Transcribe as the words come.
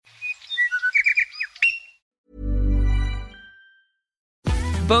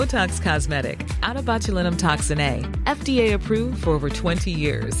Botox Cosmetic, out of botulinum toxin A, FDA approved for over 20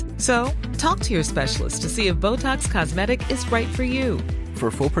 years. So, talk to your specialist to see if Botox Cosmetic is right for you. For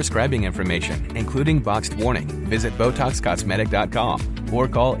full prescribing information, including boxed warning, visit BotoxCosmetic.com or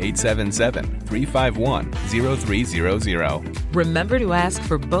call 877-351-0300. Remember to ask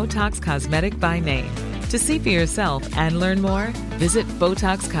for Botox Cosmetic by name. To see for yourself and learn more, visit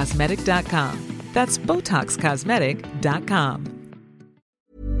BotoxCosmetic.com. That's BotoxCosmetic.com.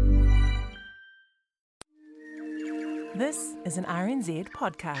 This is an RNZ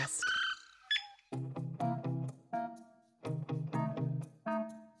podcast.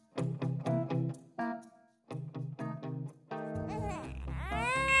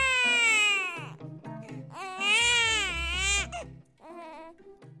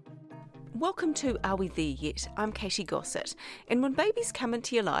 Welcome to Are We There Yet? I'm Katie Gossett, and when babies come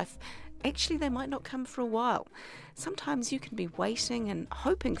into your life, actually they might not come for a while. Sometimes you can be waiting and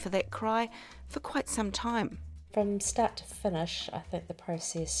hoping for that cry for quite some time. From start to finish, I think the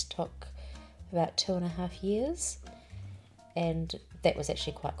process took about 2.5 years, and that was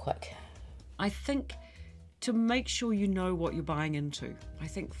actually quite quick. I think to make sure you know what you're buying into. I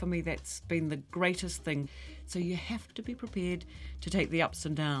think for me that's been the greatest thing. So you have to be prepared to take the ups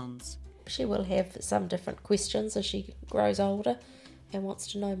and downs. She will have some different questions as she grows older and wants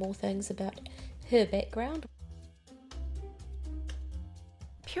to know more things about her background.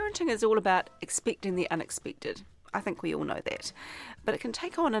 Parenting is all about expecting the unexpected. I think we all know that. But it can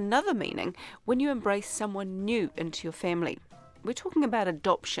take on another meaning when you embrace someone new into your family. We're talking about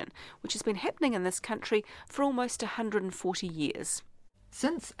adoption, which has been happening in this country for almost 140 years.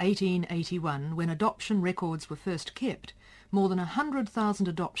 Since 1881, when adoption records were first kept, more than 100,000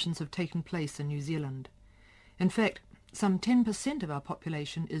 adoptions have taken place in New Zealand. In fact, some 10% of our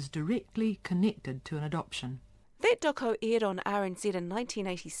population is directly connected to an adoption. That doco aired on RNZ in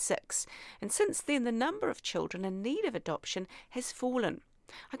 1986, and since then the number of children in need of adoption has fallen.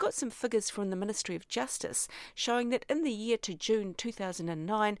 I got some figures from the Ministry of Justice showing that in the year to June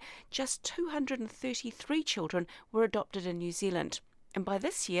 2009, just 233 children were adopted in New Zealand. And by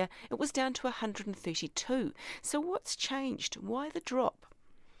this year, it was down to 132. So what's changed? Why the drop?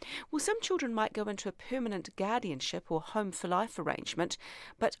 Well, some children might go into a permanent guardianship or home for life arrangement,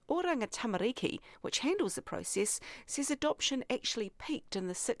 but Oranga Tamariki, which handles the process, says adoption actually peaked in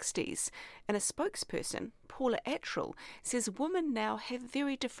the 60s, and a spokesperson, Paula Attrell, says women now have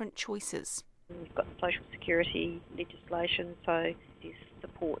very different choices. We've got social security legislation, so there's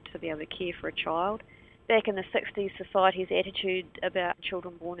support to be able to care for a child. Back in the 60s, society's attitude about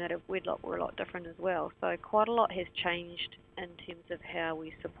children born out of wedlock were a lot different as well. So quite a lot has changed in terms of how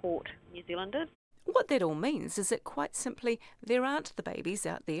we support New Zealanders. What that all means is that quite simply there aren't the babies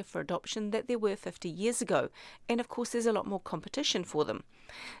out there for adoption that there were 50 years ago, and of course there's a lot more competition for them.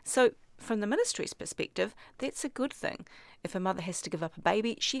 So from the ministry's perspective, that's a good thing. If a mother has to give up a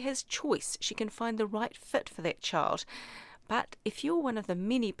baby, she has choice. She can find the right fit for that child. But if you're one of the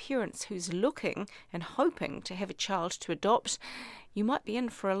many parents who's looking and hoping to have a child to adopt, you might be in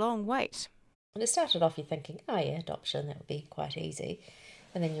for a long wait. When it started off, you're thinking, oh yeah, adoption, that would be quite easy.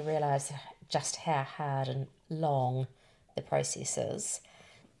 And then you realise just how hard and long the process is.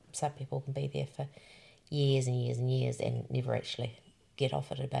 Some people can be there for years and years and years and never actually get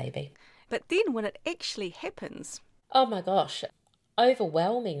offered a baby. But then when it actually happens... Oh my gosh,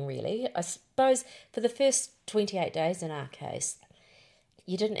 overwhelming really. I suppose for the first 28 days in our case,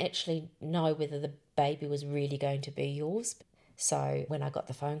 you didn't actually know whether the baby was really going to be yours. So when I got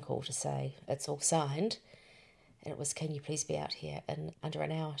the phone call to say it's all signed, and it was, can you please be out here in under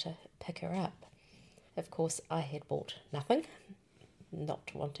an hour to pick her up? Of course, I had bought nothing, not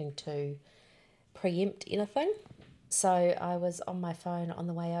wanting to preempt anything. So I was on my phone on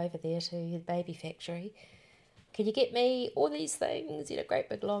the way over there to the baby factory. Can you get me all these things, great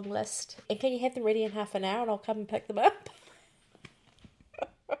big long list, and can you have them ready in half an hour and I'll come and pick them up?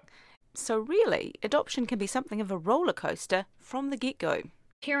 So really, adoption can be something of a roller coaster from the get-go.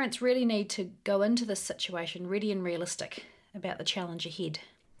 Parents really need to go into this situation ready and realistic about the challenge ahead.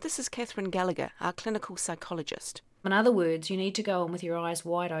 This is Catherine Gallagher, our clinical psychologist. In other words, you need to go in with your eyes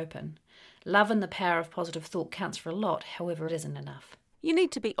wide open. Love and the power of positive thought counts for a lot, however it isn't enough. You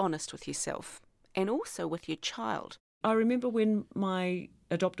need to be honest with yourself and also with your child. I remember when my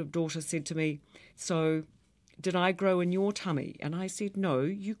adoptive daughter said to me, so did I grow in your tummy? And I said, no,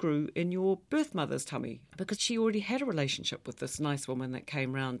 you grew in your birth mother's tummy, because she already had a relationship with this nice woman that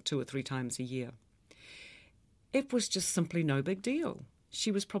came round 2 or 3 times a year. It was just simply no big deal.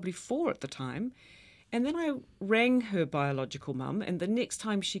 She was probably 4 at the time. And then I rang her biological mum, and the next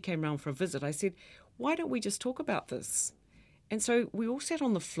time she came round for a visit, I said, why don't we just talk about this? And so we all sat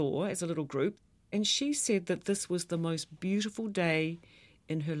on the floor as a little group, and she said that this was the most beautiful day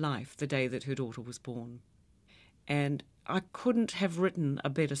in her life, the day that her daughter was born. And I couldn't have written a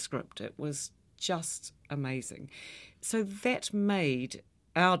better script. It was just amazing. So that made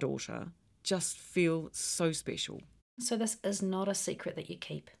our daughter just feel so special. So this is not a secret that you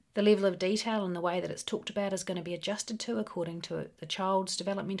keep. The level of detail and the way that it's talked about is going to be adjusted to according to the child's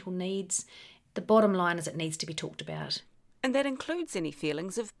developmental needs. The bottom line is it needs to be talked about. And that includes any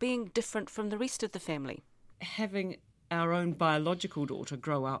feelings of being different from the rest of the family. Having our own biological daughter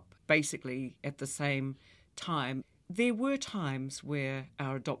grow up basically at the same time, there were times where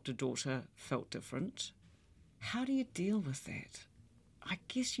our adopted daughter felt different. How do you deal with that? I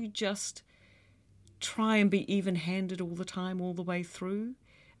guess you just try and be even-handed all the time, all the way through.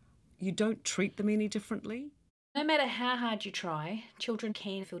 You don't treat them any differently. No matter how hard you try, children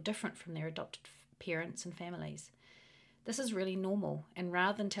can feel different from their adopted parents and families. This is really normal, and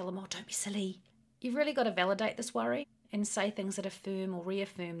rather than tell them, oh, don't be silly, you've really got to validate this worry and say things that affirm or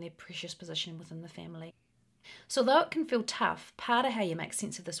reaffirm their precious position within the family. So although it can feel tough, part of how you make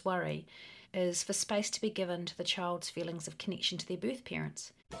sense of this worry is for space to be given to the child's feelings of connection to their birth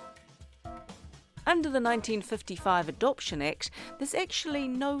parents. Under the 1955 Adoption Act, there's actually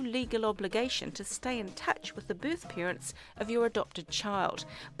no legal obligation to stay in touch with the birth parents of your adopted child,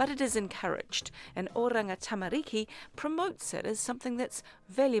 but it is encouraged, and Oranga Tamariki promotes it as something that's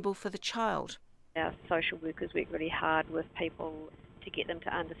valuable for the child. Our social workers work really hard with people to get them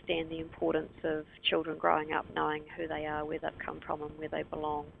to understand the importance of children growing up knowing who they are, where they've come from and where they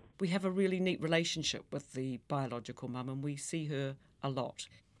belong. We have a really neat relationship with the biological mum, and we see her a lot.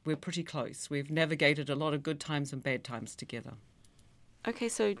 We're pretty close. We've navigated a lot of good times and bad times together. Okay,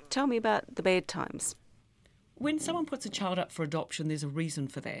 so tell me about the bad times. When someone puts a child up for adoption, there's a reason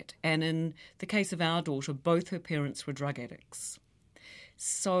for that. And in the case of our daughter, both her parents were drug addicts.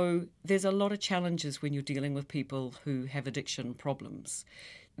 So there's a lot of challenges when you're dealing with people who have addiction problems.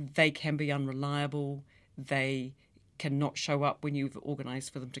 They can be unreliable. They cannot show up when you've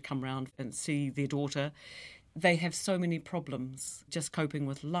organised for them to come round and see their daughter. They have so many problems just coping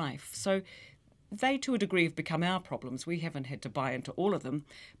with life. So they, to a degree, have become our problems. We haven't had to buy into all of them,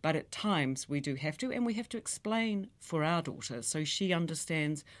 but at times we do have to, and we have to explain for our daughter so she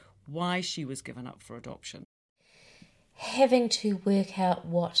understands why she was given up for adoption. Having to work out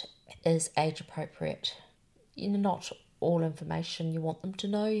what is age appropriate. Not all information you want them to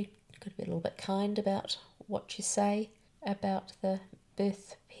know. You've got to be a little bit kind about what you say about the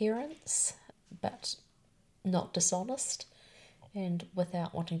birth parents, but not dishonest and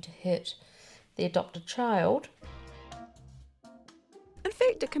without wanting to hurt the adopted child. In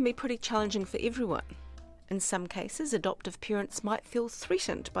fact, it can be pretty challenging for everyone. In some cases, adoptive parents might feel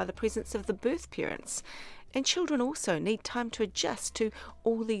threatened by the presence of the birth parents, and children also need time to adjust to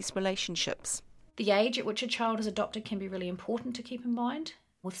all these relationships. The age at which a child is adopted can be really important to keep in mind,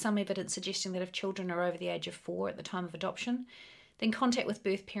 with some evidence suggesting that if children are over the age of 4 at the time of adoption, then contact with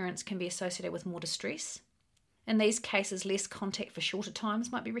birth parents can be associated with more distress. In these cases, less contact for shorter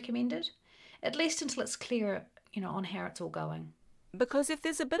times might be recommended, at least until it's clearer, on how it's all going. Because if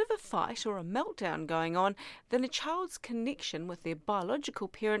there's a bit of a fight or a meltdown going on, then a child's connection with their biological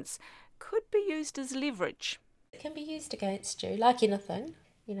parents could be used as leverage. It can be used against you, like anything.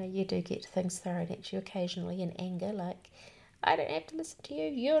 You do get things thrown at you occasionally in anger, like, I don't have to listen to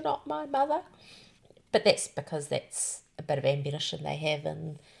you, you're not my mother. But that's because that's a bit of ammunition they have,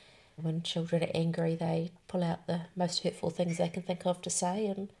 and when children are angry, they pull out the most hurtful things they can think of to say,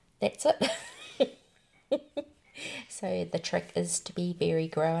 and that's it. So the trick is to be very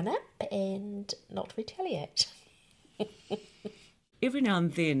grown up and not retaliate. Every now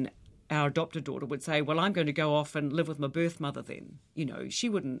and then, our adopted daughter would say, well, I'm going to go off and live with my birth mother then. She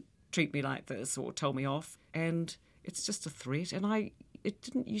wouldn't treat me like this or tell me off. And it's just a threat. And it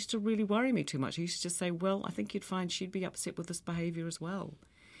didn't used to really worry me too much. I used to just say, well, I think you'd find she'd be upset with this behaviour as well.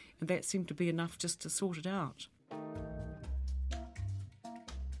 And that seemed to be enough just to sort it out.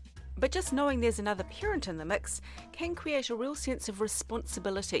 But just knowing there's another parent in the mix can create a real sense of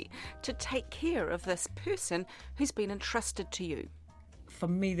responsibility to take care of this person who's been entrusted to you. For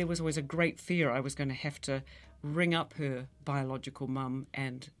me, there was always a great fear I was going to have to ring up her biological mum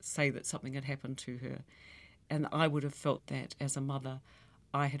and say that something had happened to her. And I would have felt that as a mother,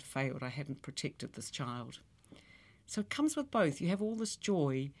 I had failed. I hadn't protected this child. So it comes with both. You have all this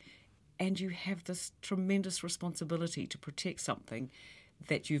joy and you have this tremendous responsibility to protect something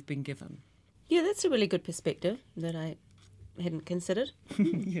that you've been given. Yeah, that's a really good perspective that I hadn't considered.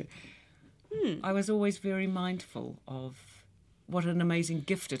 Yeah. I was always very mindful of what an amazing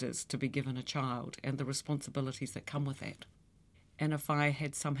gift it is to be given a child and the responsibilities that come with that. And if I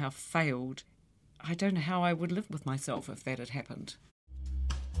had somehow failed, I don't know how I would live with myself if that had happened.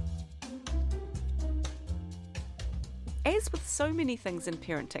 As with so many things in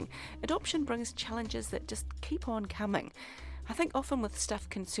parenting, adoption brings challenges that just keep on coming. I think often with stuff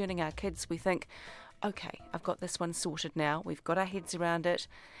concerning our kids, we think, okay, I've got this one sorted now, we've got our heads around it,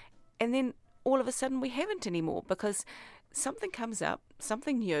 and then all of a sudden we haven't anymore because something comes up,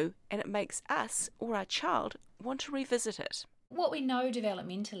 something new, and it makes us or our child want to revisit it. What we know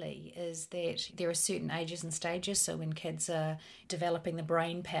developmentally is that there are certain ages and stages, so when kids are developing the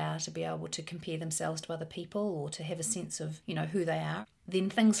brain power to be able to compare themselves to other people or to have a sense of, who they are, then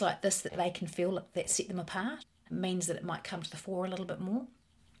things like this that they can feel that set them apart means that it might come to the fore a little bit more.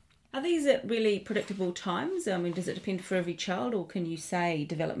 Are these at really predictable times? I mean, does it depend for every child, or can you say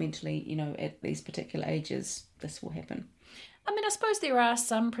developmentally, at these particular ages, this will happen? I mean, I suppose there are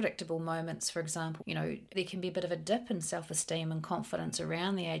some predictable moments. For example, there can be a bit of a dip in self-esteem and confidence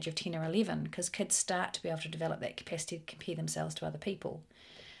around the age of 10 or 11 because kids start to be able to develop that capacity to compare themselves to other people.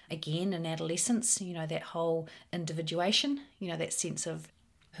 Again, in adolescence, that whole individuation, that sense of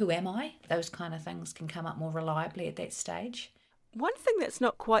who am I? Those kind of things can come up more reliably at that stage. One thing that's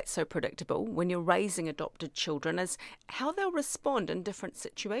not quite so predictable when you're raising adopted children is how they'll respond in different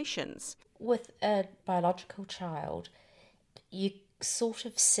situations. With a biological child, you sort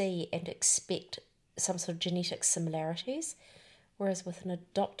of see and expect some sort of genetic similarities, whereas with an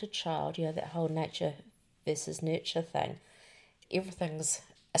adopted child, that whole nature versus nurture thing, everything's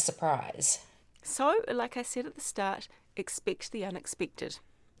a surprise. So, like I said at the start, expect the unexpected.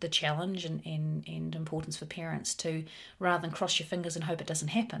 The challenge and importance for parents to, rather than cross your fingers and hope it doesn't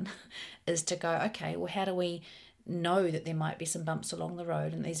happen, is to go, okay, well, how do we know that there might be some bumps along the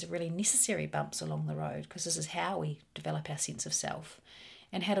road, and these are really necessary bumps along the road because this is how we develop our sense of self,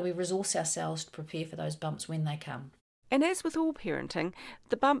 and how do we resource ourselves to prepare for those bumps when they come. And as with all parenting,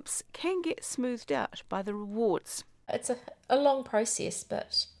 the bumps can get smoothed out by the rewards. It's a long process,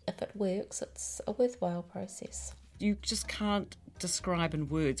 but if it works, it's a worthwhile process. You just can't describe in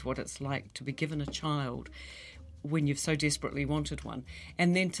words what it's like to be given a child when you've so desperately wanted one,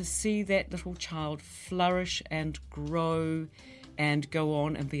 and then to see that little child flourish and grow and go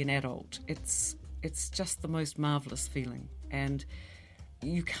on and be an adult. It's just the most marvellous feeling, and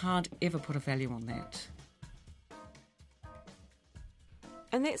you can't ever put a value on that.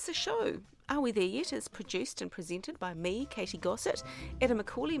 And that's the show. Are We There Yet is produced and presented by me, Katie Gossett. Adam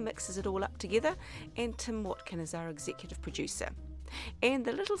McCauley mixes it all up together, and Tim Watkin is our executive producer. And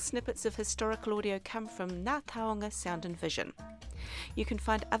the little snippets of historical audio come from Ngā Taonga Sound and Vision. You can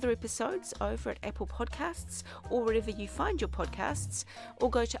find other episodes over at Apple Podcasts or wherever you find your podcasts, or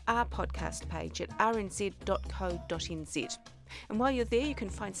go to our podcast page at rnz.co.nz. And while you're there, you can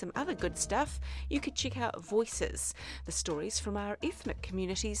find some other good stuff. You could check out Voices, the stories from our ethnic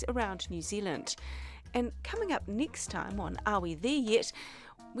communities around New Zealand. And coming up next time on Are We There Yet?,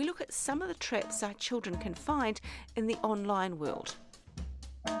 we look at some of the traps our children can find in the online world.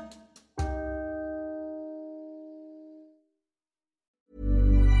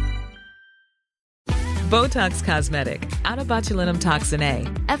 Botox Cosmetic, out of botulinum toxin A,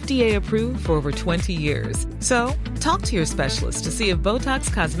 FDA approved for over 20 years. So, talk to your specialist to see if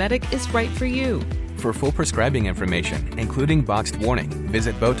Botox Cosmetic is right for you. For full prescribing information, including boxed warning,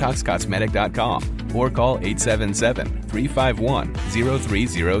 visit BotoxCosmetic.com or call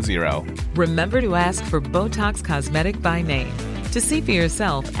 877-351-0300. Remember to ask for Botox Cosmetic by name. To see for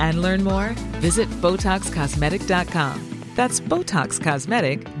yourself and learn more, visit BotoxCosmetic.com. That's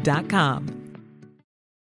BotoxCosmetic.com.